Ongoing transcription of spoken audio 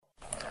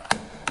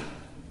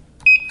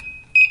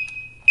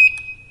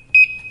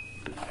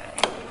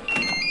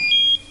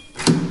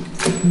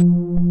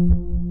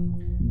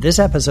This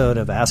episode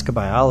of Ask a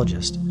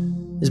Biologist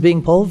is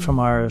being pulled from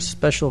our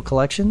special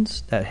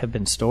collections that have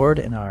been stored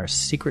in our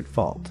secret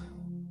vault.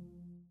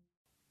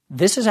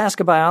 This is Ask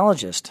a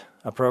Biologist,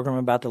 a program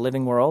about the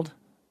living world,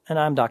 and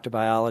I'm Dr.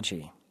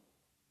 Biology.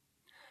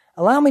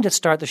 Allow me to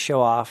start the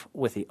show off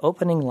with the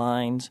opening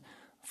lines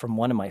from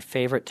one of my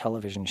favorite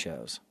television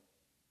shows.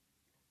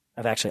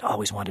 I've actually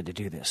always wanted to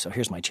do this, so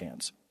here's my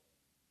chance.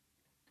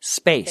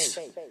 Space,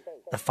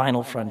 the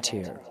final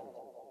frontier.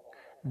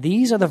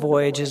 These are the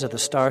voyages of the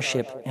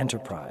Starship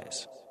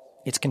Enterprise.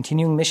 Its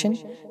continuing mission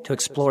to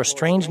explore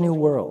strange new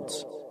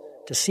worlds,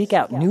 to seek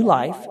out new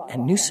life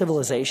and new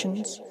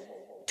civilizations,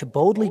 to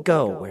boldly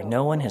go where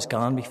no one has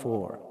gone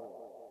before.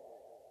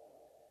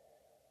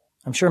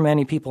 I'm sure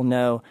many people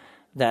know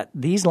that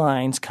these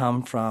lines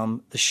come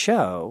from the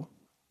show,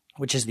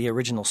 which is the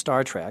original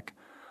Star Trek,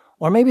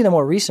 or maybe the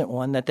more recent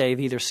one that they've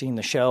either seen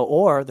the show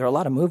or there are a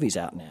lot of movies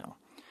out now.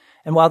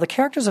 And while the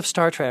characters of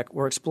Star Trek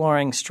were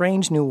exploring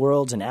strange new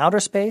worlds in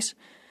outer space,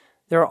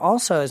 there are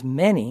also as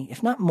many,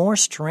 if not more,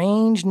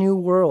 strange new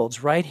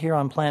worlds right here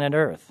on planet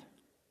Earth.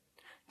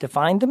 To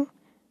find them,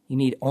 you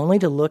need only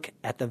to look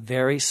at the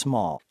very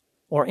small,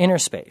 or inner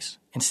space,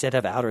 instead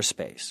of outer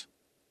space.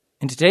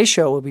 In today's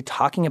show, we'll be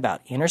talking about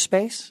inner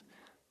space,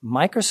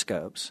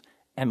 microscopes,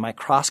 and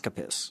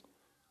microscopists,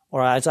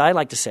 or as I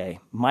like to say,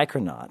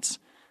 micronauts,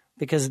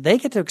 because they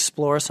get to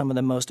explore some of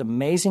the most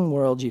amazing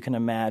worlds you can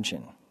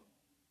imagine.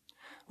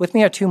 With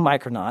me are two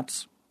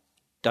micronauts,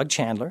 Doug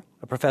Chandler,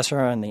 a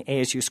professor in the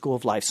ASU School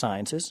of Life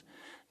Sciences.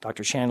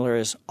 Dr. Chandler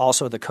is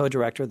also the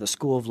co-director of the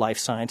School of Life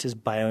Sciences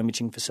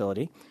Bioimaging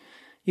Facility.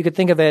 You could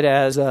think of it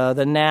as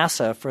the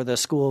NASA for the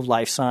School of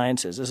Life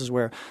Sciences. This is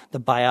where the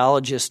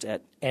biologists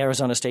at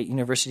Arizona State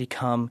University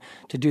come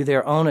to do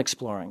their own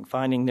exploring,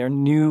 finding their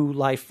new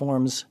life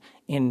forms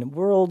in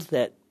worlds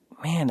that,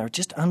 man, are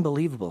just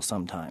unbelievable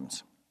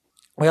sometimes.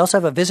 We also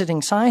have a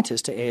visiting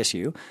scientist to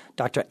ASU,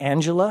 Dr.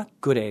 Angela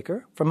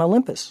Goodacre from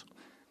Olympus.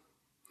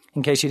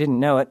 In case you didn't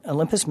know it,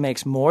 Olympus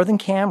makes more than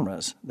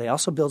cameras. They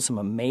also build some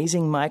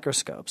amazing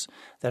microscopes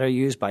that are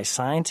used by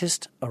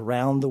scientists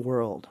around the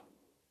world.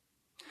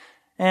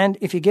 And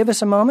if you give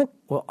us a moment,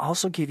 we'll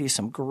also give you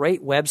some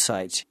great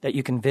websites that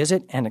you can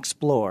visit and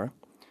explore.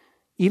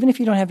 Even if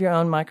you don't have your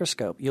own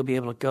microscope, you'll be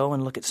able to go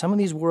and look at some of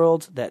these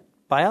worlds that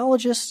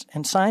biologists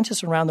and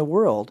scientists around the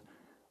world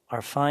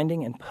are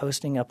finding and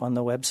posting up on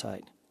the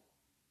website.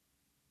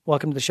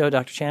 Welcome to the show,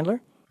 Dr. Chandler.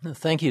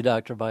 Thank you,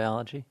 Dr.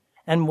 Biology.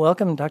 And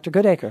welcome, Dr.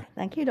 Goodacre.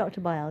 Thank you,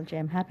 Dr. Biology.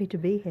 I'm happy to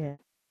be here.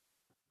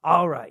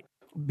 All right.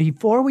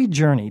 Before we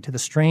journey to the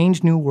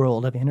strange new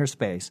world of inner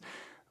space,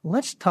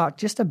 let's talk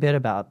just a bit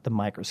about the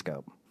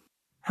microscope.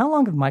 How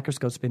long have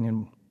microscopes been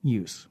in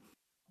use?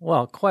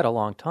 Well, quite a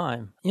long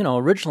time.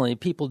 Originally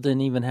people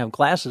didn't even have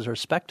glasses or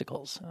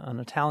spectacles. An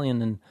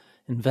Italian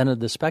invented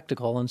the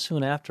spectacle, and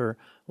soon after,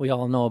 we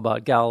all know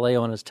about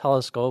Galileo and his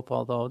telescope,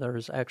 although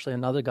there's actually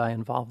another guy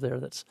involved there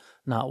that's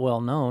not well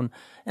known.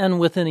 And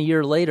within a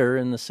year later,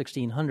 in the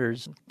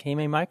 1600s, came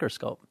a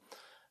microscope.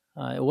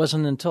 It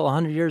wasn't until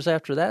 100 years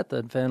after that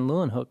Van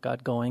Leeuwenhoek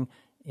got going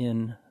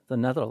in the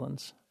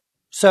Netherlands.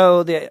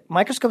 So the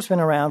microscope's been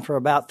around for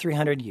about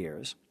 300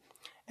 years.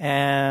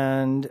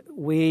 And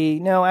we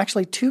know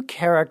actually two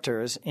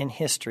characters in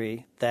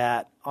history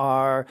that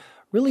are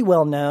really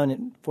well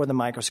known for the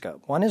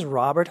microscope. One is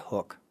Robert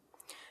Hooke,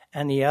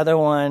 and the other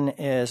one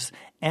is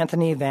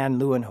Anthony Van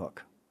Leeuwenhoek.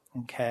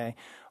 Okay,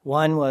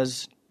 one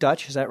was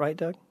Dutch, is that right,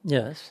 Doug?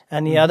 Yes.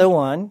 And the other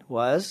one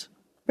was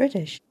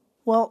British.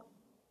 Well,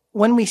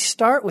 when we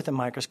start with a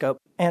microscope,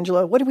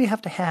 Angela, what do we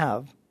have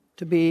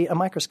to be a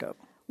microscope?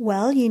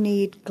 Well, you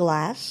need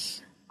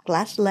glass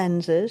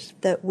lenses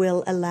that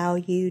will allow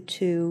you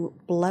to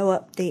blow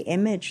up the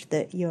image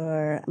that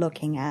you're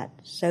looking at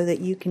so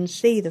that you can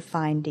see the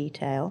fine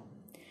detail.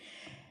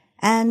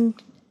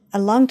 And a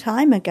long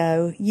time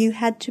ago, you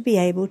had to be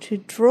able to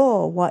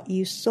draw what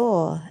you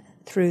saw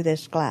through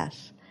this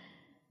glass.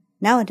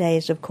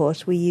 Nowadays, of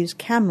course, we use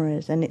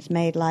cameras, and it's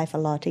made life a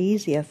lot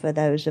easier for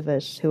those of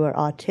us who are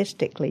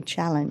artistically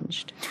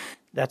challenged.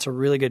 That's a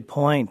really good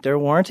point. There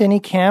weren't any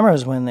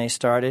cameras when they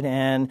started,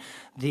 and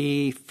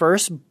the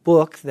first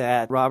book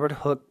that Robert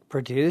Hooke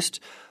produced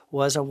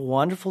was a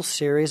wonderful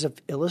series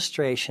of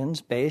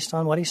illustrations based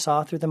on what he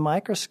saw through the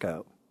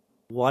microscope.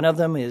 One of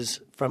them is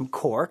from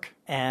cork,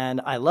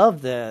 and I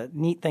love the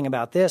neat thing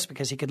about this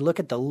because he could look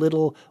at the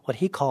little, what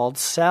he called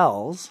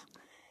cells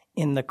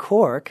in the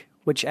cork,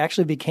 which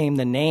actually became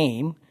the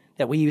name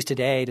that we use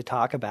today to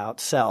talk about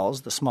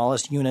cells, the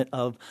smallest unit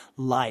of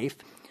life.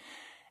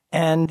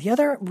 And the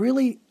other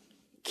really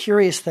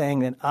curious thing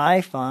that I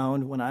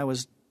found when I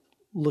was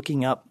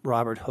looking up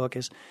Robert Hooke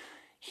is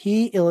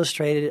he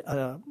illustrated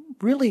a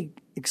really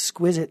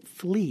exquisite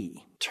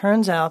flea.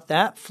 Turns out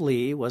that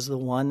flea was the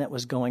one that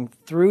was going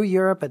through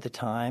Europe at the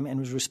time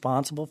and was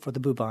responsible for the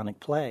bubonic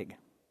plague.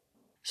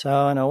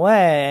 So in a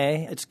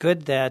way, it's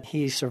good that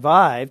he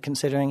survived,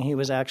 considering he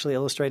was actually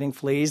illustrating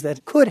fleas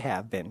that could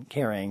have been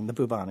carrying the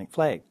bubonic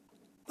plague.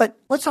 But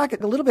let's talk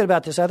a little bit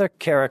about this other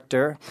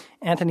character,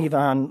 Anthony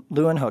van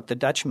Leeuwenhoek, the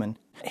Dutchman.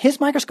 His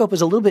microscope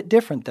was a little bit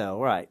different, though,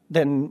 right,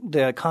 than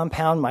the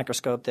compound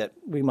microscope that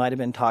we might have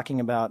been talking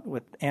about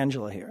with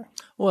Angela here.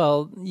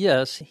 Well,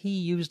 yes, he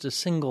used a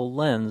single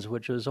lens,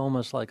 which was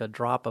almost like a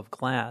drop of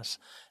glass.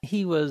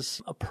 He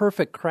was a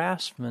perfect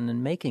craftsman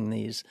in making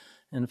these.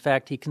 In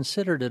fact, he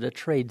considered it a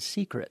trade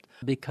secret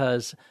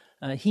because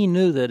he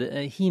knew that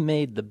he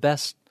made the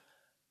best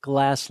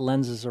glass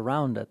lenses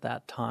around at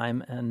that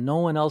time, and no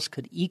one else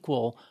could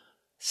equal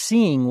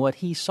seeing what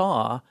he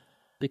saw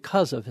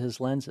because of his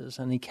lenses,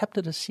 and he kept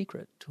it a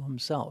secret to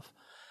himself.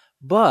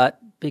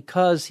 But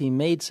because he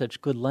made such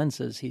good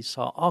lenses, he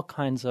saw all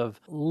kinds of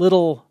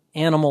little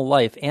animal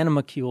life,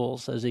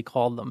 animalcules as he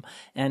called them,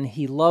 and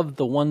he loved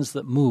the ones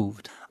that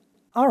moved.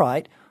 All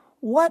right.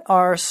 What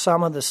are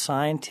some of the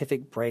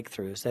scientific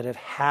breakthroughs that have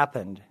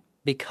happened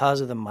because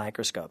of the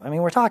microscope? I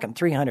mean, we're talking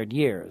 300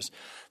 years.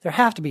 There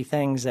have to be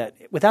things that,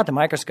 without the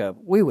microscope,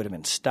 we would have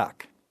been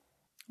stuck.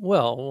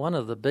 Well, one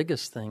of the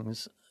biggest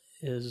things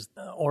is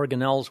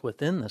organelles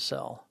within the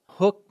cell.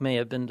 Hooke may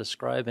have been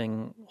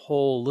describing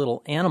whole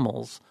little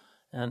animals,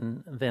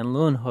 and Van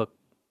Leeuwenhoek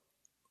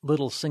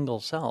little single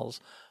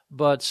cells.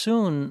 But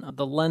soon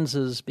the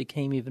lenses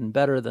became even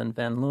better than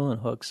Van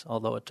Leeuwenhoek's,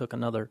 although it took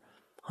another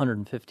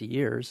 150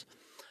 years,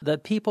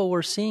 that people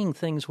were seeing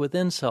things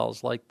within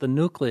cells like the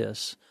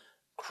nucleus,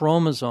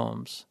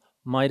 chromosomes,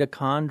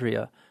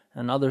 mitochondria,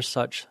 and other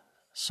such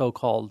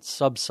so-called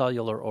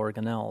subcellular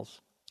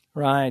organelles.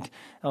 Right.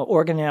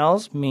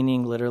 Organelles,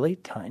 meaning literally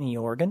tiny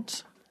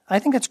organs. I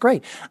think that's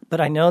great,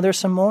 but I know there's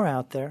some more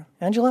out there.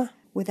 Angela?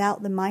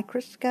 Without the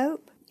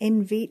microscope,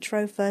 in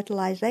vitro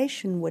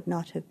fertilization would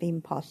not have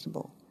been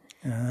possible.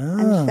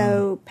 And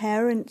so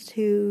parents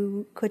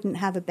who couldn't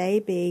have a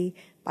baby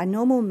by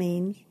normal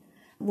means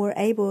were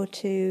able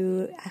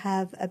to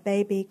have a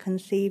baby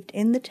conceived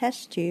in the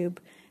test tube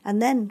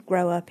and then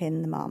grow up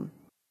in the mom.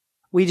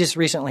 We just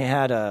recently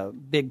had a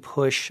big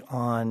push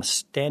on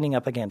standing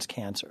up against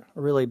cancer,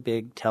 a really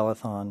big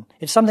telethon.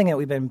 It's something that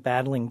we've been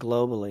battling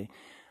globally.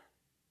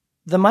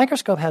 The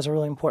microscope has a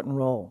really important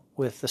role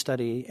with the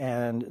study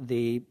and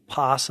the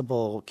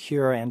possible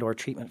cure and or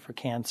treatment for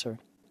cancer.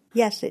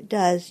 Yes, it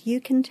does.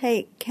 You can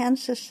take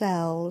cancer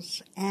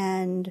cells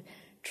and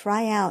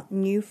try out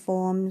new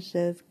forms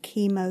of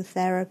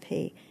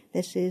chemotherapy.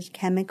 This is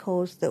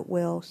chemicals that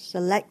will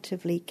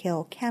selectively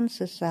kill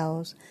cancer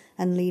cells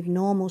and leave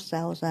normal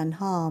cells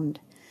unharmed.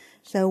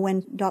 So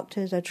when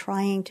doctors are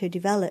trying to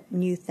develop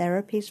new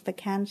therapies for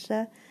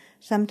cancer,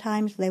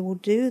 sometimes they will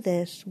do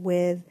this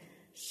with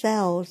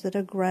cells that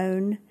are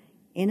grown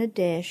in a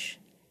dish,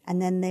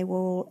 and then they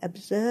will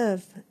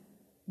observe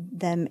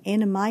them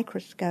in a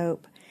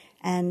microscope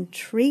and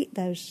treat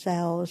those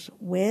cells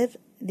with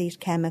these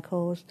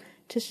chemicals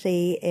to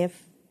see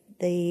if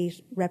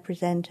these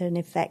represent an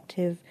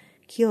effective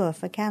cure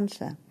for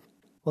cancer.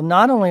 Well,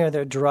 not only are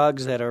there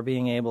drugs that are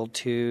being able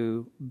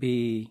to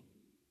be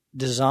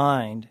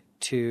designed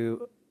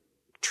to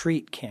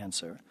treat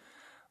cancer,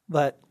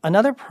 but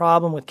another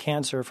problem with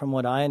cancer, from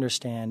what I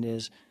understand,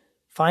 is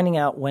finding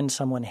out when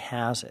someone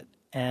has it.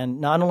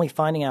 And not only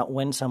finding out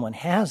when someone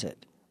has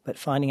it, but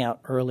finding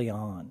out early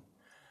on.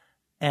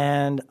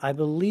 And I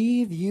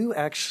believe you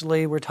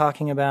actually were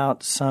talking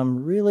about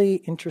some really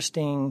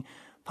interesting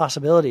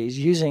possibilities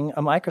using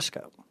a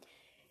microscope.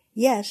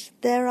 Yes,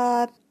 there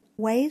are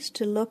ways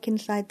to look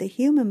inside the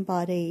human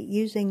body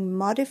using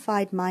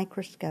modified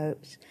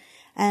microscopes.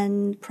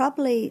 And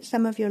probably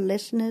some of your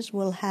listeners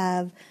will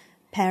have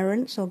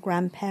parents or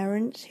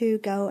grandparents who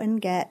go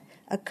and get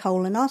a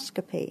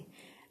colonoscopy.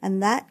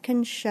 And that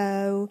can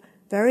show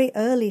very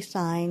early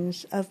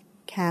signs of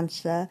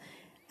cancer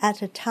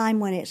at a time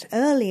when it's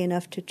early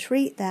enough to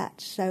treat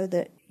that so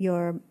that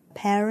your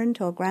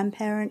parent or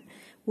grandparent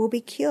will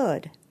be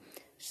cured.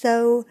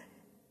 So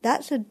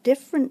that's a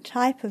different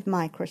type of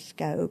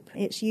microscope.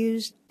 It's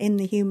used in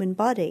the human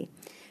body.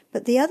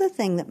 But the other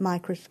thing that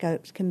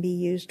microscopes can be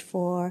used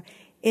for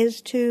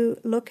is to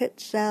look at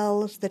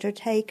cells that are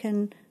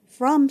taken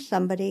from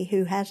somebody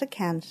who has a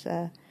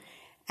cancer,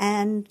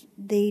 and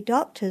the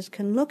doctors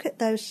can look at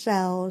those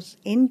cells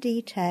in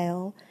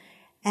detail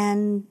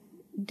and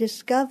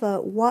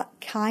discover what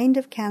kind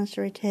of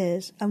cancer it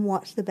is and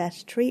what's the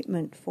best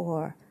treatment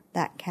for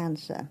that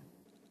cancer.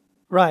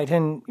 Right,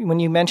 and when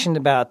you mentioned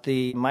about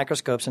the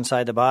microscopes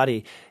inside the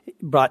body,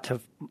 it brought to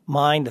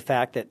mind the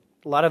fact that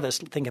a lot of us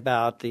think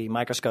about the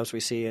microscopes we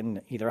see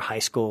in either high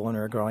school when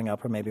we were growing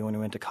up or maybe when we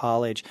went to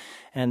college,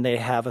 and they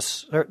have a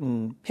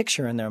certain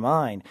picture in their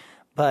mind.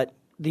 But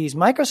these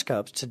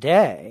microscopes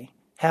today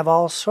have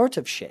all sorts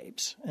of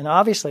shapes. And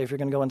obviously, if you're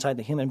going to go inside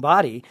the human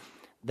body,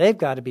 they've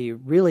got to be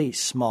really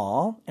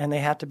small, and they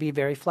have to be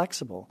very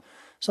flexible.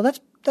 So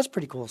that's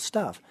pretty cool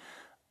stuff.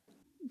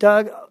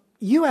 Doug,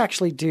 you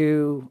actually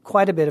do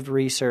quite a bit of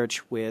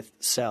research with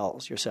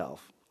cells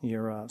yourself.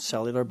 You're a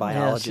cellular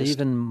biologist. Yes,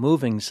 even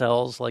moving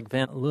cells like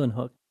Van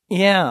Leeuwenhoek.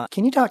 Yeah.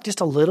 Can you talk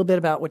just a little bit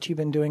about what you've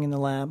been doing in the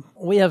lab?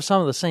 We have some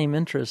of the same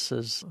interests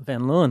as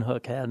Van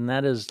Leeuwenhoek had, and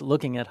that is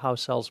looking at how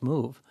cells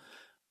move.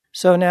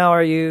 So now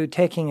are you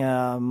taking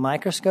a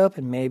microscope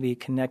and maybe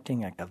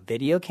connecting a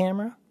video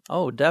camera?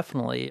 Oh,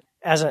 definitely.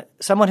 As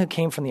someone who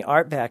came from the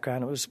art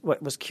background,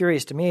 what was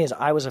curious to me is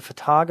I was a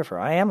photographer.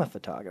 I am a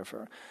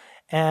photographer.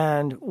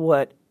 And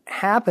what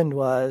happened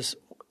was,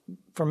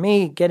 for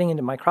me, getting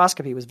into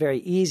microscopy was very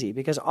easy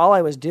because all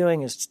I was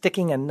doing is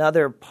sticking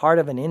another part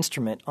of an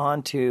instrument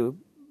onto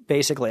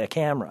basically a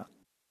camera.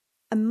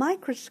 A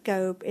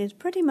microscope is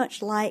pretty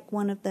much like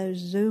one of those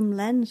zoom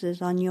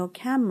lenses on your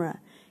camera.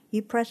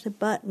 You press a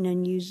button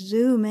and you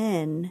zoom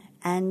in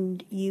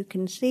and you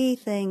can see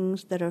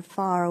things that are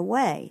far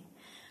away.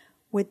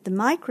 With the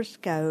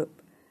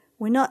microscope,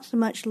 we're not so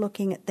much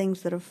looking at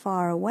things that are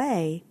far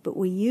away, but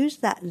we use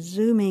that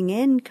zooming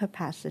in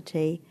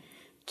capacity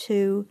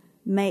to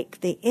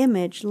make the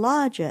image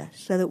larger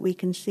so that we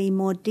can see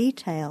more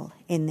detail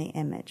in the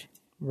image.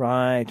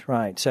 Right.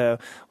 So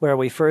where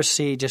we first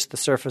see just the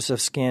surface of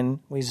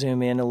skin, we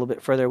zoom in a little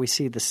bit further. We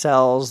see the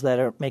cells that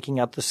are making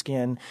up the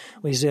skin.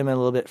 We zoom in a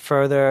little bit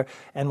further,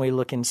 and we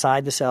look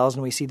inside the cells,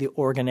 and we see the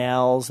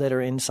organelles that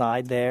are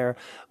inside there.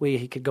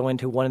 We could go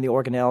into one of the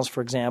organelles, for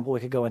example.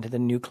 We could go into the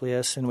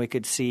nucleus, and we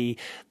could see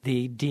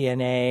the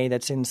DNA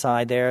that's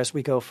inside there. As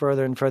we go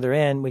further and further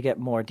in, we get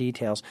more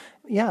details.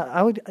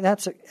 Yeah,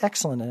 that's an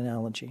excellent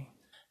analogy.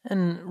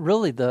 And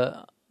really,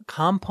 the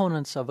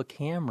components of a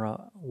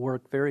camera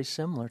work very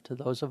similar to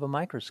those of a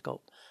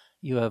microscope.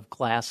 You have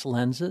glass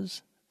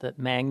lenses that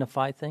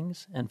magnify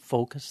things and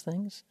focus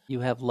things. You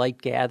have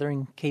light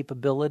gathering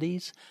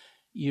capabilities.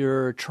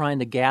 You're trying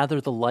to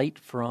gather the light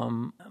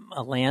from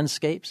a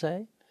landscape,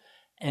 say,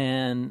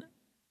 and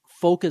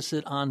focus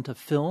it onto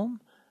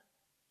film.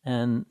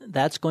 And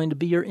that's going to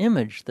be your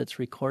image that's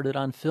recorded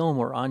on film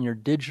or on your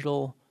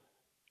digital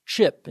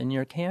chip in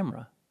your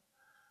camera.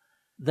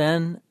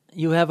 Then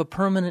you have a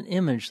permanent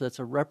image that's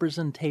a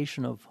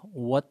representation of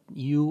what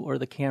you or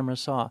the camera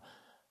saw.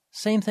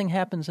 Same thing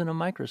happens in a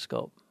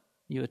microscope.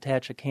 You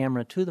attach a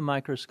camera to the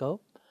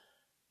microscope.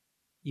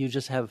 You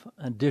just have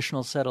an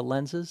additional set of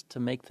lenses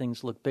to make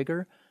things look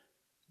bigger.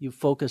 You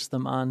focus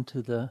them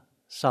onto the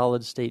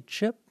solid-state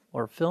chip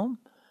or film,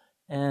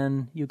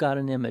 and you got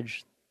an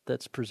image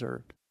that's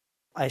preserved.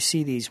 I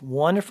see these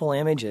wonderful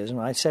images, and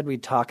I said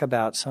we'd talk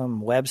about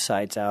some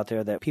websites out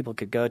there that people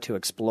could go to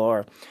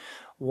explore.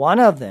 One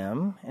of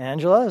them,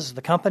 Angela, is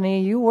the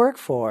company you work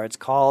for. It's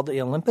called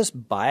the Olympus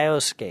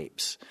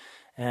Bioscapes.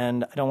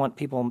 And I don't want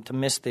people to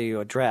miss the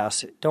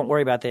address. Don't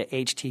worry about the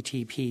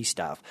HTTP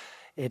stuff.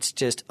 It's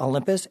just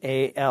Olympus,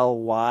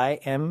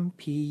 ALYMPUS,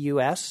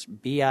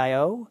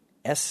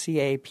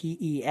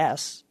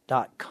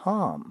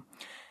 BIOSCAPES.com.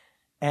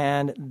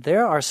 And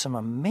there are some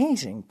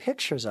amazing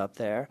pictures up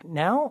there.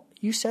 Now,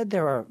 you said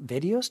there are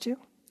videos too?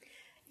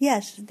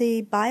 Yes,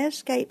 the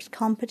Bioscapes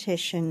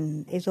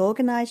competition is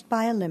organized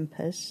by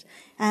Olympus,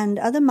 and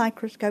other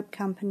microscope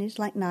companies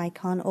like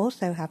Nikon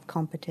also have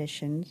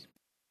competitions.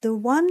 The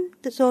one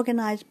that's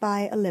organized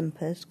by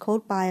Olympus,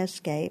 called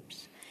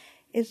Bioscapes,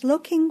 is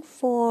looking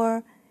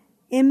for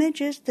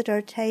images that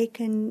are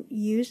taken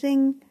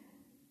using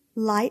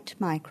light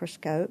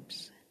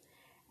microscopes,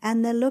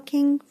 and they're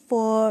looking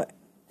for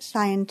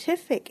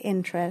scientific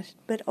interest,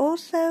 but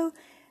also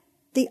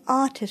the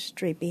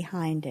artistry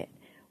behind it,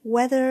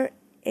 whether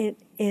it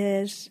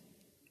is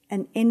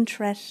an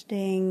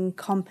interesting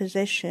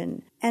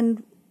composition.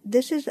 And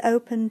this is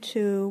open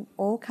to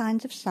all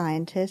kinds of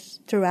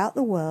scientists throughout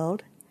the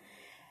world.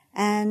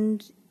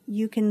 And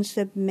you can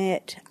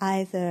submit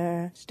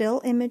either still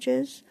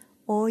images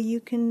or you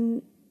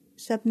can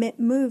submit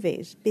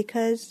movies,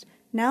 because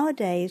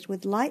nowadays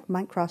with light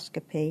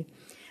microscopy,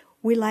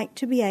 we like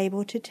to be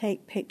able to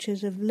take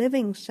pictures of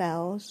living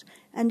cells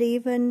and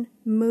even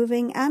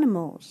moving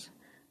animals.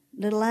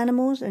 Little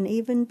animals and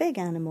even big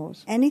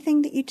animals.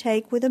 Anything that you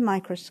take with a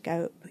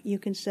microscope, you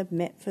can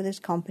submit for this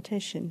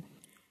competition.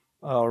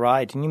 All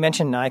right. And you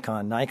mentioned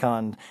Nikon.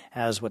 Nikon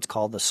has what's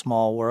called the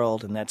Small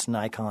World, and that's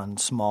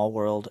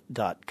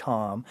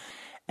nikonsmallworld.com.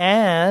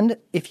 And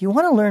if you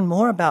want to learn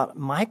more about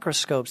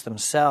microscopes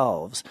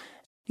themselves,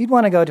 you'd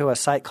want to go to a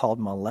site called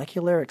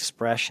Molecular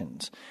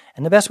Expressions.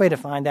 And the best way to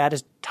find that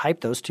is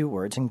type those two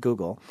words in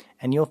Google,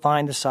 and you'll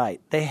find the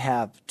site. They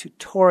have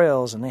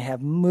tutorials, and they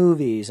have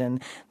movies,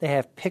 and they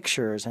have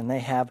pictures, and they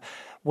have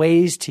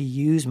ways to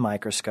use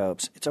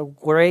microscopes. It's a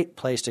great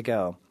place to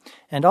go.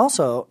 And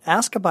also,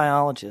 Ask a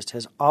Biologist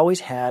has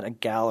always had a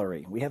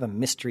gallery. We have a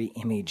mystery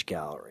image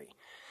gallery.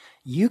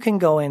 You can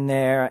go in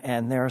there,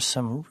 and there are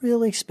some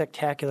really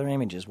spectacular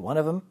images. One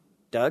of them,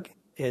 Doug,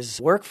 is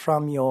work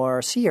from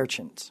your sea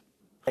urchins.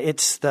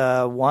 It's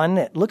the one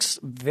that looks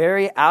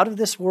very out of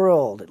this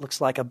world. It looks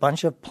like a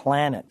bunch of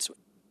planets.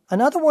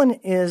 Another one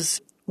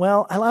is,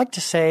 well, I like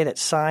to say that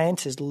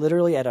science is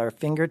literally at our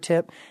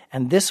fingertip,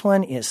 and this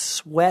one is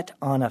sweat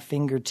on a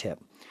fingertip.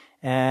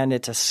 And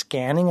it's a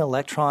scanning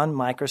electron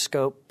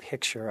microscope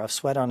picture of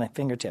sweat on a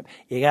fingertip.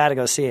 You got to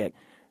go see it.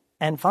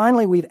 And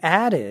finally, we've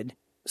added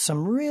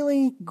some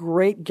really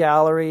great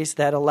galleries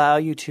that allow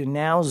you to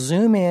now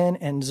zoom in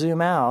and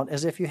zoom out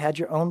as if you had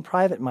your own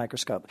private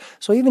microscope.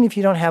 So even if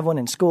you don't have one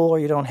in school or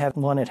you don't have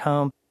one at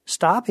home,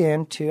 stop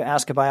in to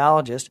Ask a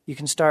Biologist. You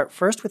can start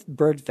first with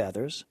bird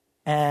feathers,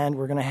 and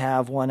we're going to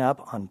have one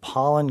up on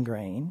pollen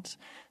grains.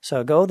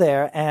 So go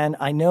there, and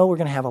I know we're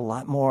going to have a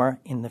lot more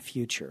in the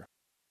future.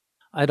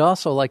 I'd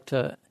also like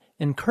to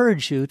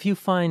encourage you, if you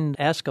find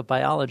Ask a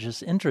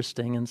Biologist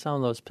interesting and some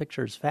of those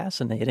pictures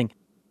fascinating,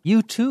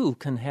 you too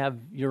can have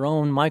your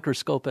own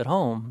microscope at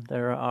home.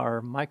 There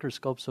are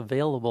microscopes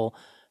available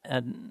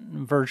at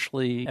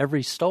virtually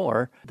every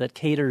store that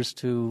caters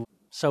to,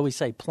 so we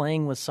say,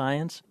 playing with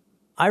science.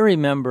 I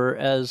remember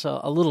as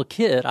a little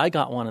kid, I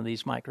got one of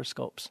these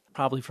microscopes,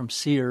 probably from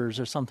Sears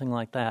or something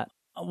like that.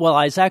 Well,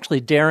 I was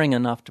actually daring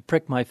enough to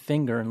prick my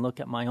finger and look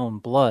at my own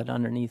blood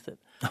underneath it.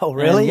 Oh,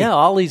 really? And yeah,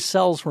 all these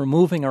cells were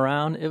moving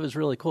around. It was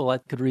really cool. I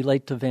could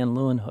relate to Van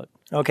Leeuwenhoek.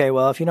 Okay,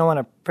 well, if you don't want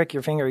to prick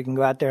your finger, you can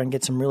go out there and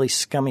get some really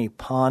scummy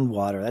pond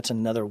water. That's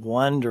another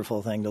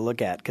wonderful thing to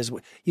look at because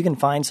you can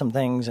find some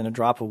things in a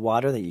drop of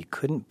water that you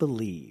couldn't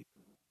believe.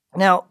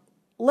 Now,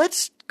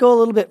 let's go a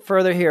little bit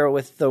further here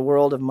with the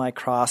world of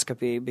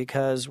microscopy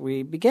because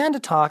we began to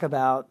talk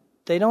about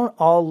they don't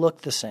all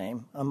look the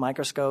same. A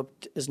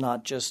microscope is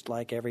not just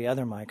like every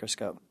other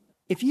microscope.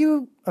 If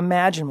you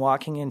imagine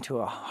walking into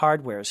a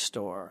hardware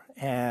store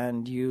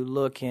and you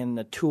look in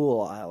the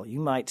tool aisle,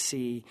 you might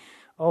see,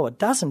 a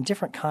dozen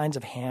different kinds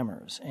of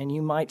hammers, and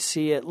you might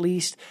see at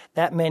least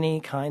that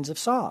many kinds of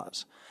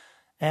saws.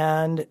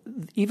 And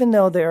even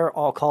though they're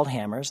all called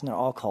hammers and they're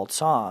all called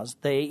saws,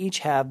 they each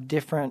have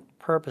different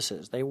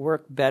purposes. They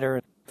work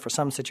better for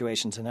some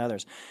situations than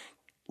others.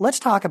 Let's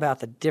talk about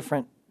the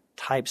different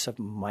types of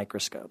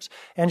microscopes.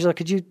 Angela,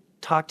 could you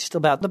talk just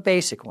about the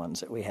basic ones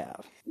that we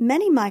have?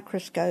 Many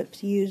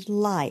microscopes use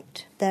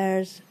light.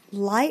 There's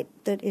light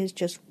that is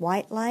just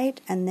white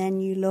light, and then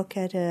you look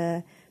at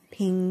a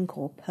pink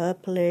or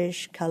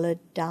purplish colored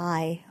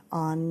dye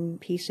on a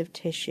piece of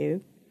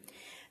tissue.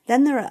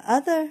 Then there are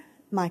other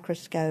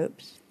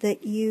microscopes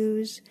that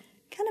use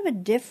kind of a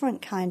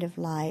different kind of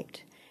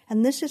light,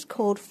 and this is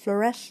called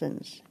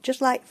fluorescence,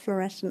 just like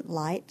fluorescent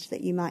lights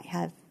that you might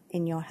have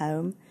in your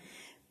home.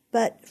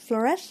 But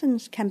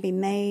fluorescence can be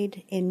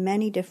made in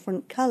many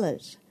different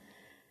colors.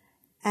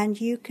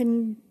 And you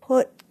can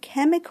put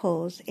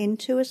chemicals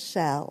into a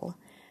cell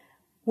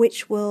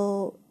which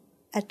will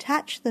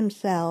attach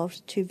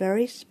themselves to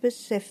very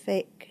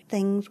specific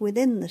things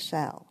within the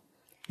cell.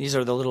 These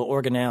are the little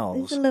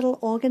organelles. These are little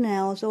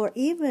organelles or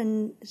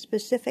even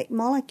specific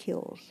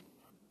molecules.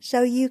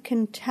 So you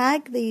can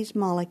tag these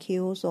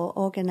molecules or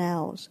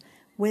organelles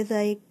with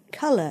a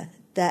color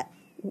that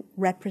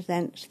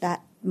represents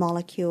that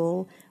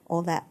molecule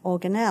or that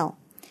organelle.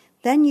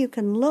 Then you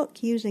can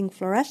look using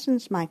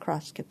fluorescence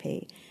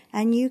microscopy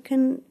and you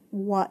can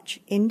watch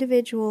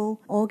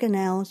individual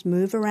organelles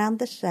move around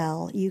the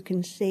cell. You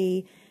can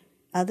see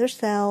other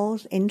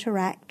cells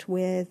interact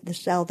with the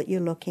cell that you're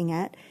looking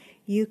at.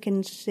 You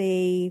can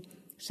see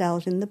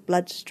cells in the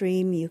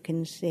bloodstream. You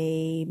can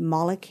see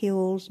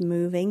molecules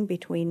moving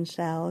between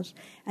cells.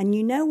 And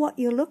you know what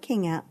you're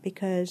looking at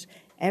because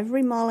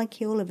every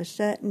molecule of a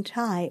certain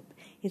type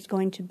is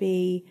going to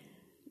be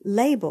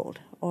labeled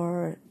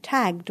or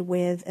tagged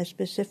with a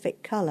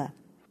specific color.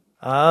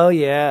 Oh,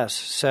 yes.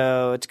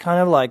 So it's kind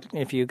of like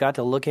if you got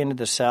to look into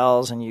the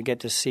cells and you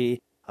get to see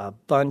a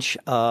bunch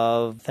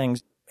of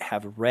things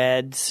have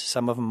reds.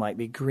 Some of them might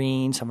be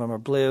green. Some of them are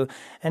blue.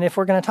 And if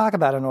we're going to talk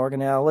about an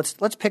organelle,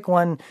 let's pick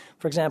one.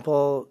 For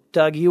example,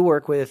 Doug, you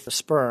work with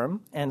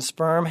sperm, and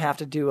sperm have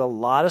to do a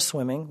lot of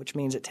swimming, which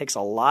means it takes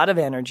a lot of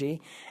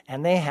energy,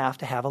 and they have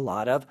to have a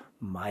lot of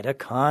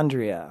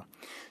mitochondria.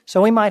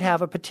 So we might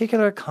have a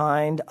particular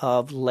kind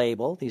of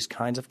label, these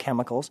kinds of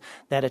chemicals,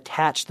 that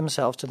attach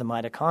themselves to the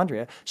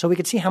mitochondria, so we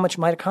could see how much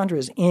mitochondria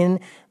is in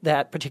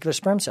that particular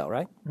sperm cell,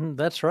 right?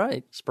 That's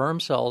right. Sperm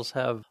cells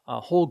have a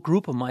whole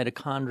group of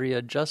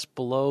mitochondria just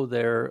below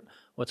their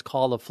what's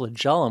called a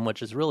flagellum,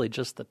 which is really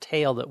just the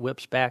tail that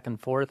whips back and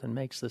forth and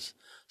makes this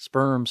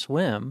sperm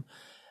swim.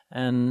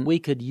 And we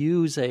could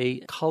use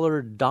a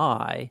colored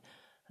dye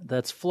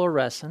that's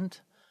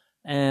fluorescent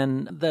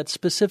and that's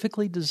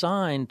specifically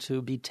designed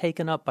to be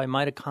taken up by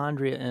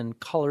mitochondria and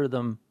color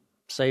them,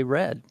 say,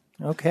 red.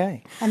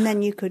 Okay. And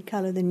then you could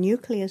color the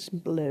nucleus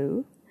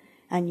blue,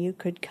 and you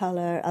could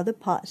color other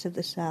parts of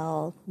the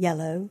cell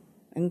yellow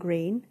and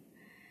green.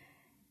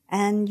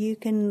 And you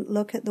can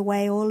look at the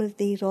way all of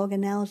these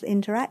organelles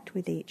interact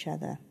with each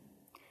other.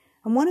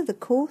 And one of the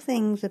cool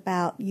things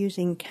about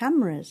using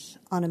cameras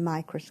on a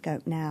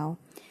microscope now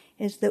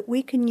is that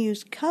we can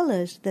use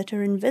colors that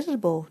are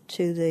invisible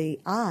to the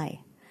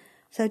eye.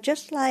 So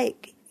just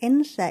like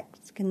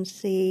insects can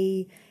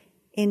see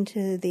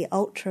into the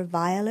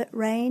ultraviolet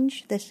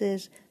range, this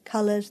is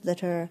colors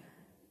that are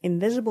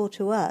invisible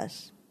to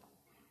us,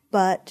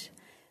 but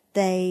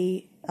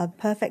they are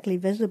perfectly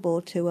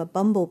visible to a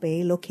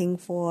bumblebee looking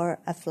for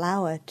a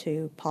flower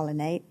to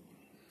pollinate.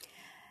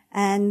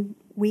 And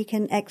we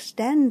can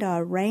extend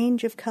our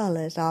range of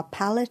colors, our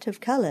palette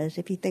of colors,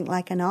 if you think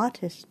like an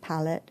artist's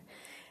palette,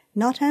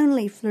 not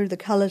only through the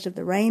colors of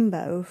the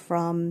rainbow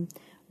from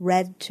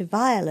red to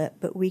violet,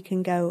 but we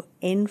can go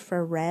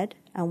infrared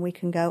and we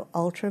can go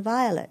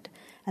ultraviolet.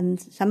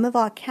 And some of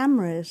our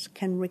cameras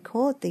can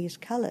record these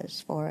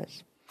colors for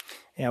us.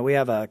 Yeah, we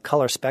have a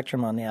color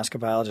spectrum on the Ask a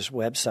Biologist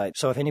website.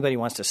 So if anybody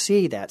wants to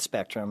see that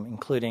spectrum,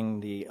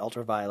 including the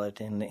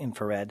ultraviolet and the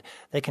infrared,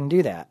 they can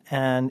do that.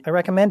 And I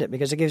recommend it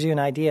because it gives you an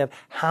idea of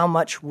how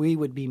much we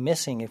would be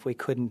missing if we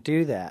couldn't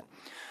do that.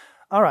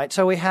 All right,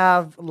 so we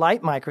have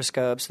light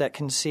microscopes that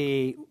can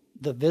see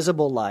the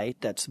visible light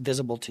that's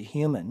visible to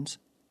humans.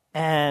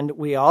 And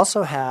we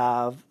also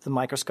have the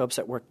microscopes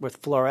that work with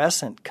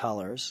fluorescent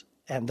colors.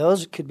 And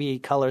those could be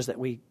colors that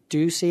we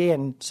do see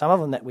and some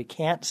of them that we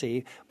can't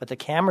see, but the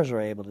cameras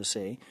are able to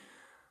see.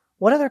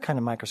 What other kind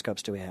of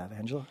microscopes do we have,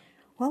 Angela?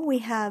 Well, we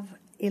have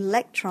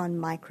electron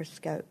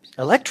microscopes.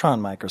 Electron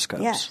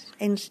microscopes? Yes.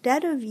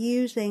 Instead of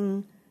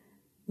using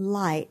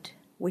light,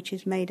 which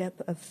is made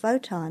up of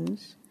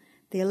photons,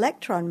 the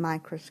electron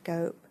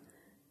microscope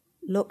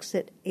looks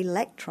at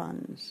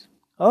electrons.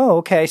 Oh,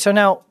 okay. So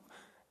now,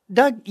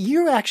 Doug,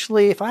 you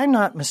actually, if I'm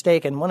not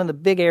mistaken, one of the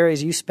big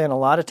areas you spend a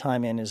lot of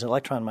time in is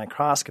electron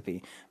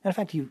microscopy. Matter of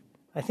fact,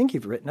 I think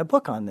you've written a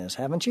book on this,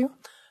 haven't you?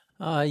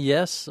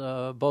 Yes,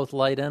 both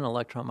light and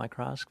electron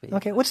microscopy.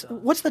 Okay,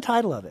 what's the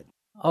title of it?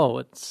 Oh,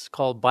 it's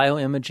called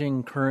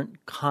Bioimaging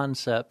Current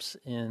Concepts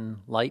in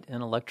Light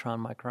and Electron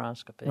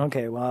Microscopy.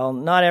 Okay, well,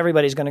 not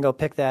everybody's going to go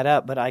pick that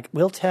up, but I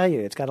will tell you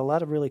it's got a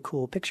lot of really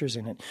cool pictures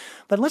in it.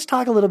 But let's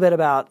talk a little bit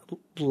about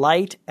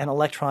light and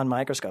electron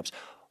microscopes.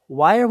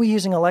 Why are we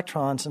using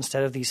electrons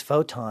instead of these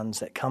photons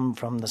that come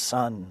from the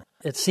sun?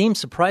 It seems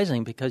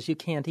surprising because you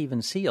can't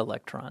even see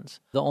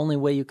electrons. The only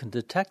way you can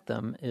detect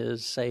them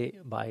is, say,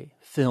 by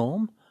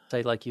film,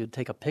 say like you'd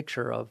take a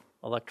picture of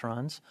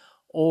electrons,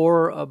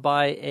 or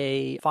by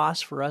a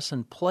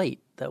phosphorescent plate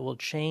that will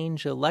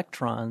change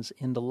electrons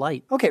into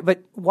light. Okay,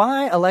 but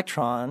why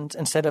electrons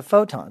instead of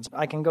photons?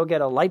 I can go get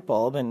a light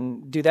bulb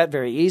and do that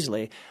very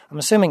easily. I'm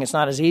assuming it's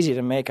not as easy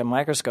to make a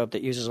microscope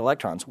that uses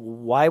electrons.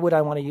 Why would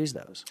I want to use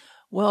those?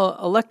 Well,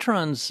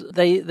 electrons,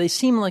 they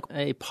seem like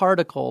a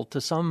particle to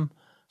some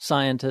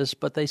scientists,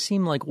 but they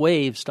seem like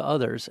waves to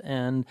others.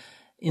 And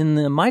in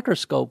the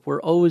microscope,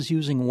 we're always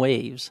using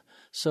waves.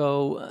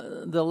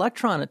 So the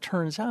electron, it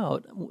turns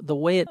out, the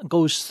way it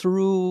goes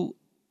through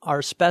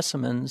our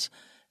specimens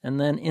and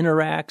then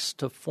interacts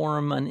to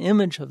form an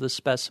image of the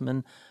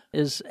specimen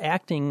is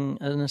acting,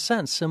 in a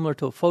sense, similar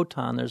to a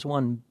photon. There's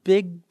one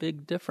big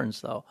difference,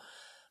 though.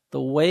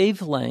 The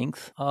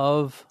wavelength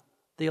of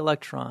the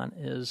electron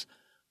is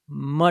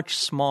much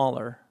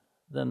smaller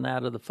than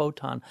that of the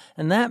photon.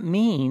 And that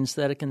means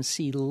that it can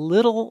see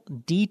little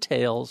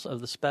details of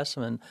the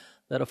specimen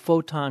that a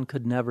photon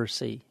could never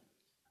see.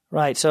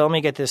 Right, so let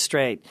me get this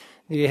straight.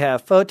 You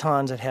have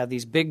photons that have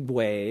these big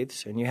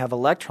waves, and you have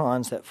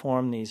electrons that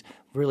form these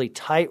really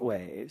tight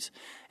waves.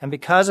 And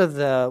because of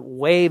the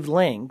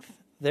wavelength,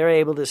 they're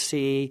able to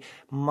see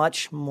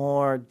much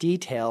more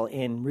detail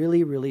in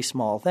really, really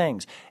small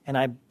things. And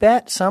I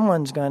bet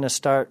someone's going to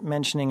start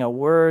mentioning a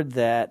word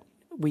that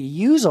we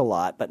use a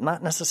lot, but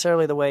not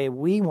necessarily the way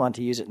we want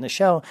to use it in the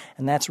show,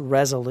 and that's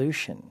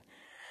resolution.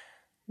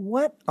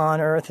 What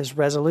on earth is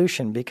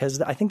resolution?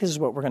 Because I think this is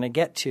what we're going to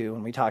get to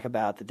when we talk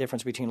about the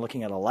difference between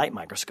looking at a light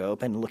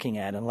microscope and looking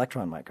at an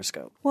electron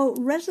microscope. Well,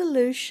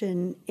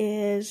 resolution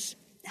is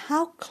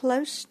how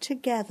close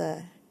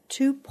together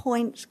 2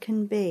 points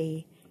can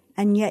be,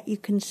 and yet you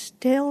can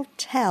still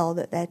tell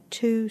that they're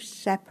two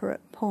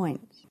separate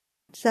points.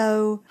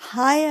 So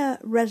higher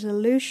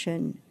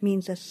resolution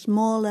means a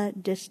smaller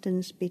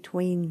distance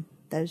between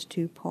those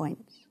 2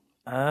 points.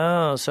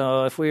 Oh,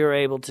 so if we were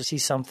able to see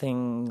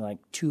something like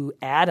two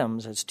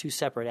atoms as two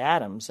separate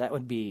atoms, that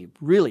would be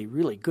really,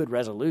 really good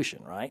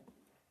resolution, right?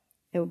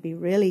 It would be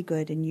really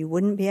good, and you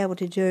wouldn't be able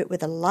to do it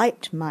with a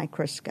light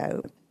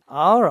microscope.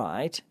 All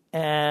right.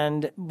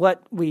 And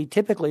what we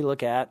typically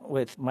look at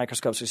with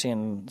microscopes we see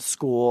in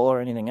school or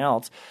anything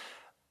else,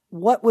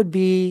 what would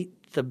be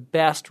the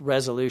best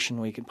resolution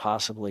we could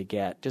possibly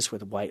get just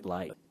with white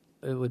light?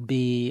 It would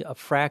be a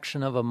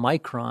fraction of a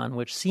micron,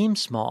 which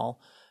seems small,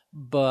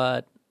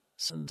 but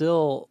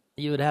still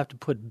you would have to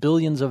put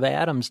billions of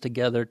atoms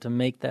together to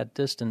make that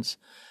distance.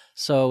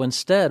 So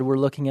instead, we're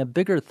looking at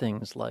bigger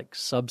things like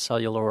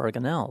subcellular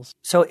organelles.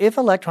 So if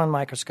electron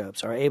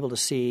microscopes are able to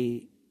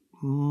see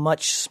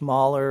much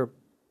smaller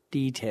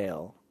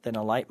detail than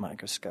a light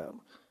microscope,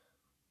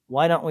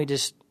 why don't we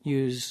just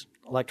use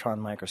electron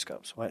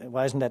microscopes?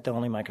 Why isn't that the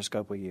only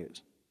microscope we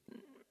use?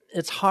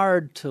 It's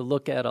hard to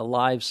look at a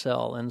live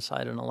cell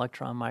inside an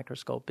electron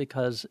microscope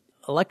because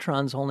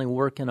electrons only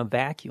work in a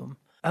vacuum.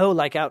 Oh,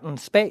 like out in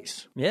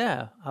space?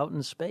 Yeah, out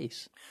in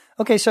space.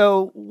 Okay,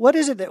 so what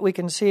is it that we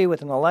can see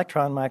with an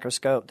electron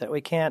microscope that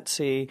we can't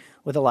see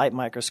with a light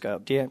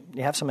microscope? Do you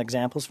have some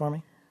examples for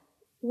me?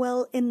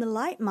 Well, in the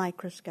light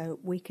microscope,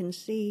 we can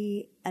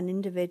see an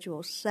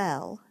individual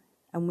cell,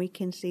 and we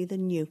can see the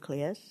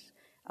nucleus,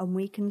 and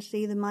we can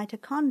see the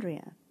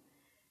mitochondria.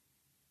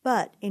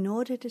 But in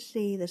order to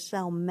see the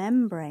cell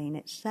membrane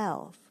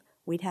itself,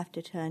 we'd have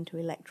to turn to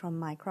electron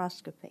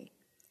microscopy.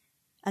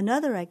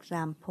 Another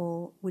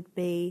example would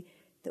be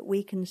that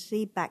we can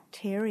see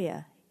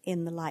bacteria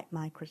in the light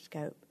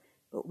microscope,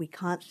 but we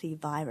can't see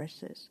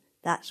viruses.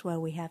 That's where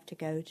we have to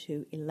go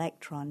to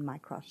electron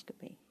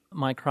microscopy.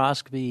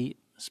 Microscopy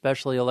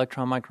especially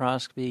electron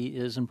microscopy,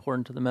 is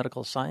important to the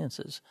medical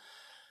sciences.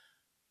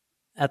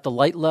 At the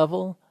light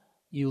level,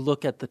 you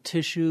look at the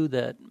tissue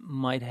that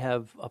might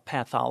have a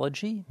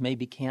pathology,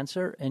 maybe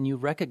cancer, and you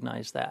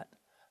recognize that.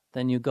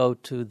 Then you go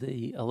to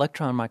the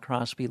electron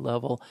microscopy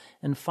level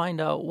and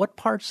find out what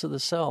parts of the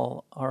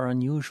cell are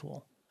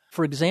unusual.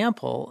 For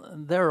example,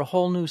 there are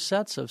whole new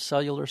sets of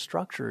cellular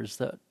structures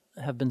that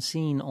have been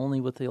seen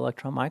only with the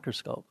electron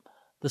microscope.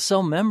 The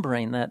cell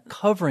membrane, that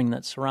covering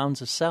that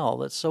surrounds a cell,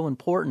 that's so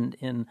important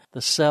in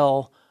the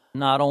cell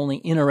not only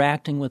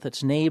interacting with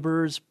its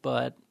neighbors,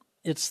 but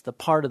it's the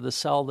part of the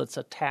cell that's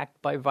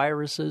attacked by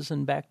viruses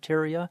and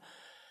bacteria.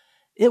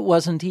 It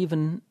wasn't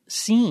even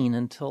seen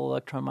until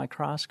electron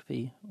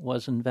microscopy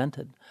was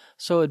invented.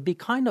 So it'd be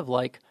kind of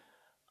like,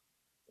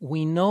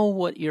 we know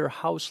what your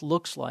house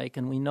looks like,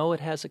 and we know it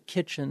has a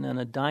kitchen and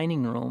a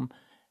dining room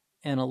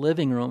and a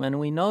living room, and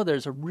we know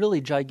there's a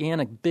really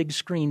gigantic big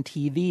screen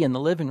TV in the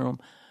living room,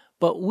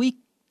 but we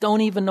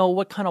don't even know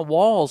what kind of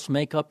walls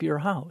make up your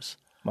house.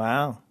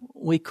 Wow.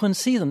 We couldn't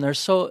see them. They're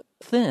so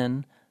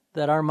thin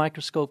that our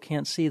microscope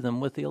can't see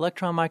them. With the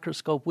electron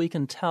microscope, we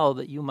can tell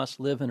that you must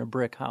live in a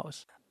brick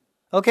house.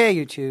 Okay,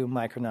 you two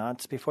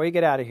micronauts, before you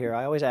get out of here,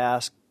 I always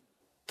ask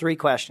 3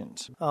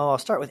 questions. I'll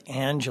start with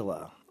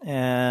Angela.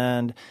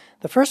 And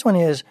the first one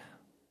is,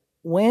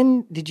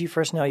 when did you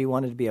first know you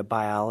wanted to be a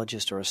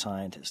biologist or a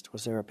scientist?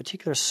 Was there a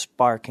particular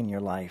spark in your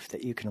life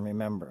that you can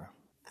remember?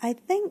 I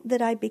think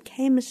that I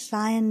became a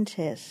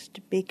scientist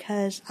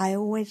because I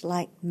always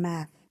liked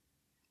math.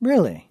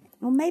 Really?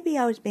 Well, maybe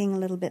I was being a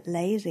little bit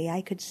lazy.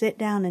 I could sit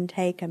down and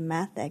take a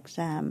math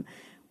exam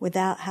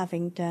without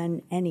having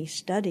done any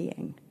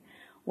studying.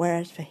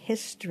 Whereas for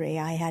history,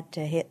 I had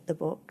to hit the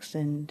books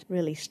and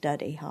really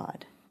study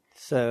hard.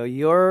 So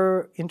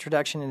your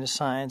introduction into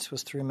science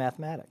was through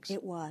mathematics?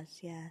 It was,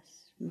 yes.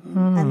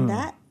 Mm-hmm. And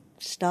that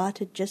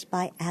started just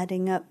by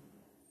adding up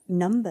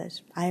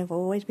numbers. I have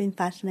always been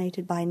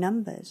fascinated by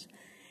numbers.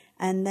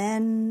 And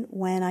then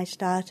when I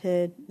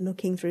started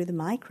looking through the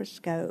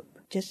microscope,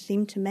 just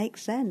seemed to make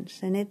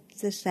sense. And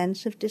it's the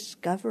sense of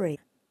discovery.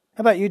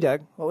 How about you,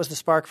 Doug? What was the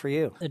spark for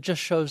you? It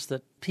just shows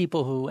that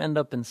people who end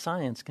up in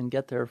science can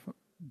get there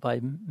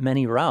by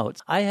many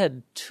routes. I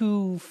had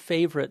 2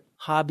 favorite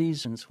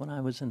hobbies when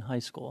I was in high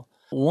school.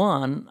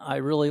 One, I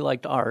really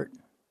liked art,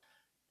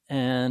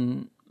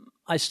 and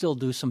I still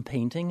do some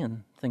painting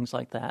and things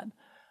like that.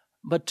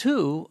 But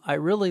 2, I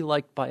really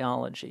liked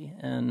biology,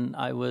 and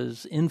I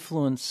was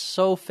influenced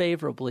so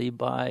favorably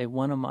by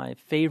one of my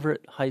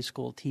favorite high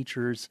school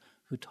teachers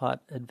who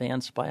taught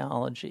advanced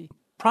biology.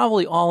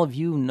 Probably all of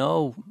you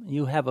know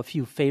you have a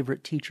few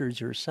favorite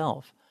teachers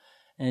yourself,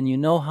 and you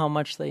know how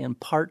much they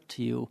impart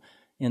to you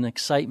in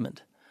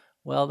excitement.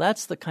 Well,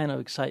 that's the kind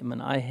of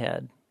excitement I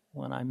had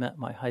when I met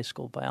my high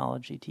school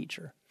biology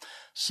teacher.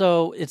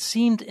 So it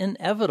seemed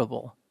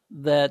inevitable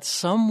that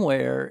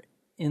somewhere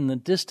in the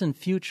distant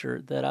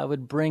future that I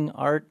would bring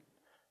art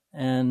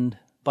and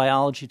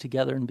biology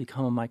together and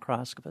become a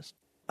microscopist.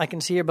 I can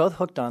see you're both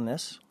hooked on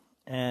this,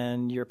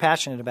 and you're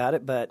passionate about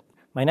it, but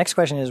my next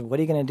question is, what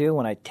are you going to do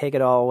when I take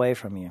it all away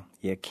from you?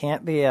 You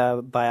can't be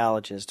a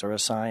biologist or a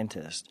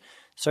scientist.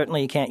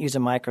 Certainly you can't use a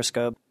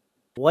microscope.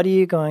 What are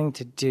you going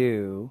to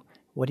do?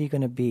 What are you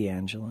going to be,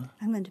 Angela?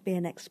 I'm going to be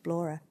an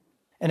explorer.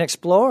 An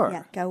explorer?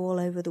 Yeah, go all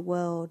over the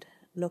world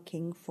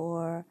looking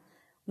for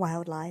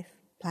wildlife,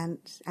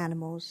 plants,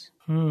 animals.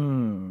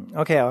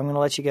 Okay, I'm going to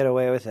let you get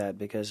away with that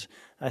because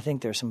I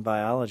think there's some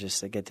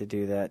biologists that get to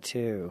do that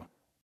too.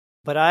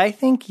 But I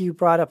think you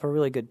brought up a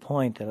really good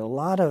point that a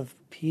lot of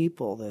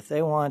people, if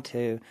they want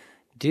to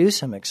do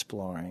some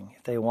exploring,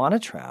 if they want to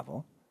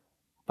travel,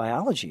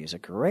 biology is a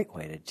great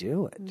way to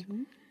do it.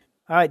 Mm-hmm.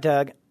 All right,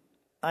 Doug,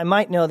 I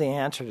might know the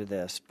answer to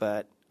this,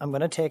 but I'm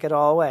going to take it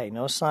all away.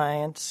 No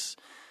science,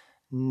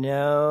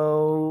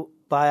 no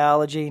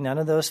biology, none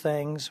of those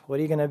things. What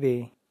are you going to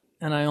be?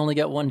 And I only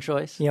get one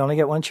choice? You only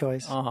get one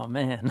choice. Oh,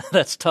 man,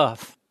 that's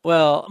tough.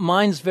 Well,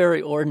 mine's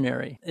very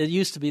ordinary. It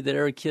used to be that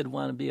every kid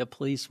wanted to be a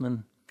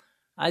policeman.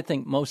 I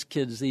think most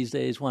kids these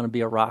days want to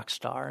be a rock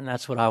star, and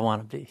that's what I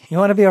want to be. You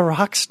want to be a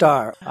rock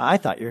star? I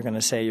thought you were going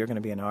to say you're going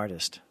to be an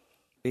artist,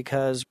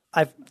 because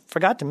I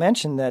forgot to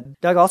mention that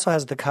Doug also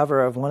has the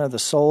cover of one of the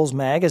Souls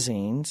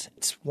magazines.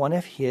 It's one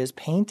of his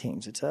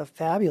paintings. It's a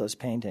fabulous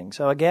painting.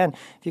 So again,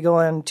 if you go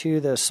into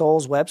the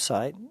Souls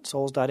website,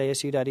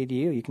 souls.asu.edu,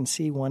 you can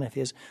see one of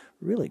his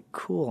really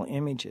cool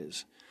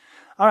images.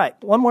 All right,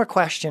 one more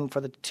question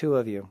for the two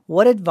of you.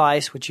 What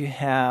advice would you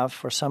have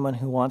for someone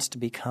who wants to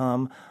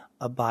become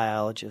a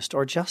biologist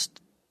or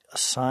just a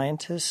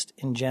scientist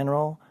in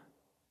general?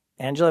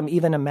 Angela,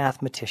 even a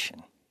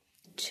mathematician.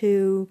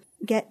 To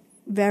get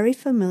very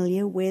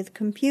familiar with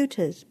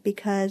computers,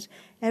 because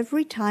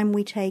every time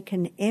we take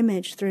an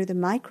image through the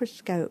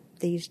microscope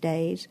these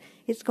days,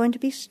 it's going to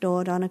be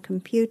stored on a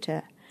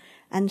computer.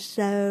 And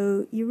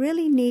so you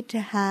really need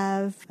to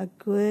have a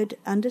good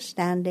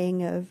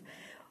understanding of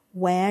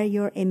where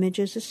your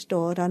images are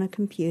stored on a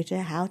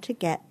computer, how to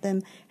get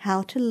them,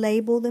 how to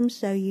label them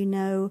so you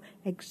know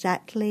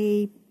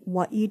exactly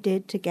what you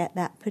did to get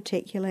that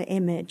particular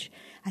image.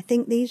 I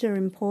think these are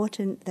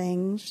important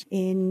things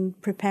in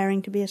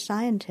preparing to be a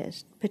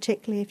scientist,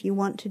 particularly if you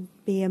want to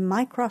be a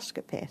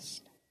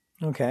microscopist.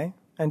 Okay.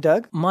 And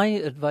Doug? My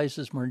advice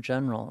is more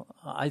general.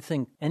 I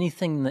think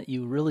anything that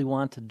you really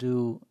want to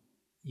do,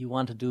 you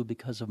want to do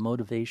because of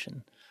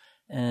motivation.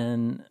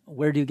 And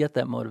where do you get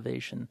that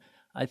motivation?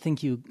 I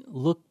think you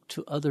look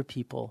to other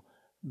people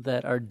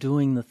that are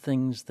doing the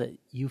things that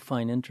you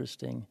find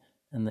interesting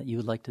and that you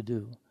would like to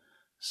do.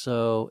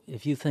 So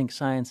if you think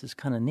science is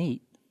kind of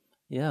neat,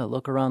 yeah,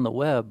 look around the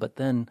web, but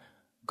then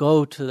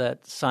go to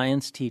that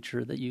science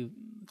teacher that you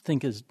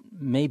think is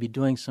maybe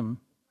doing some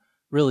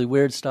really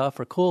weird stuff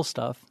or cool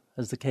stuff,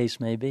 as the case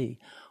may be.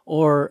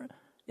 Or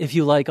if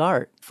you like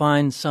art,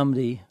 find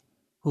somebody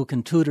who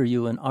can tutor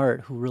you in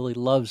art, who really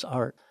loves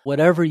art.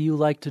 Whatever you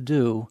like to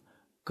do,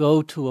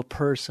 go to a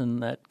person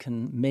that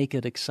can make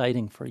it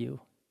exciting for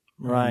you.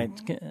 Right.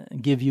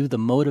 Give you the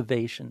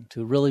motivation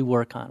to really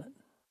work on it.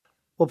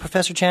 Well,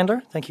 Professor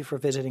Chandler, thank you for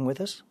visiting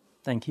with us.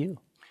 Thank you.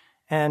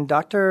 And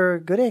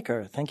Dr.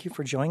 Goodacre, thank you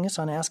for joining us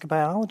on Ask a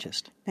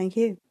Biologist. Thank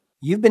you.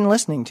 You've been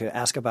listening to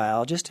Ask a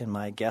Biologist, and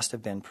my guests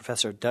have been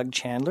Professor Doug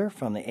Chandler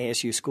from the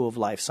ASU School of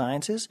Life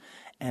Sciences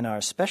and our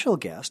special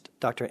guest,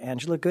 Dr.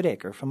 Angela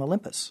Goodacre from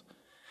Olympus.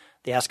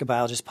 The Ask a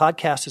Biologist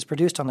podcast is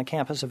produced on the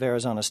campus of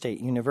Arizona State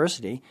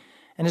University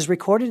and is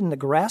recorded in the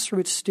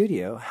Grassroots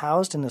studio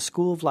housed in the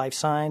School of Life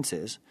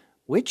Sciences,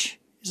 which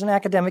is an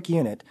academic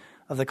unit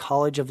of the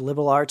College of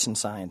Liberal Arts and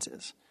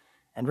Sciences.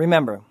 And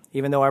remember,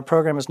 even though our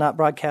program is not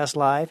broadcast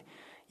live,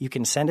 you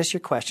can send us your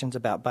questions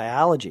about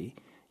biology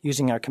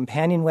using our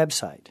companion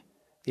website.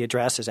 The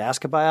address is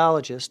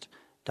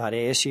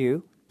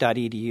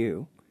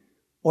askabiologist.asu.edu,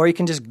 or you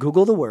can just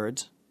Google the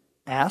words,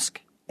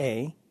 Ask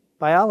a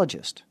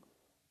Biologist.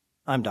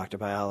 I'm Dr.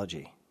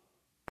 Biology.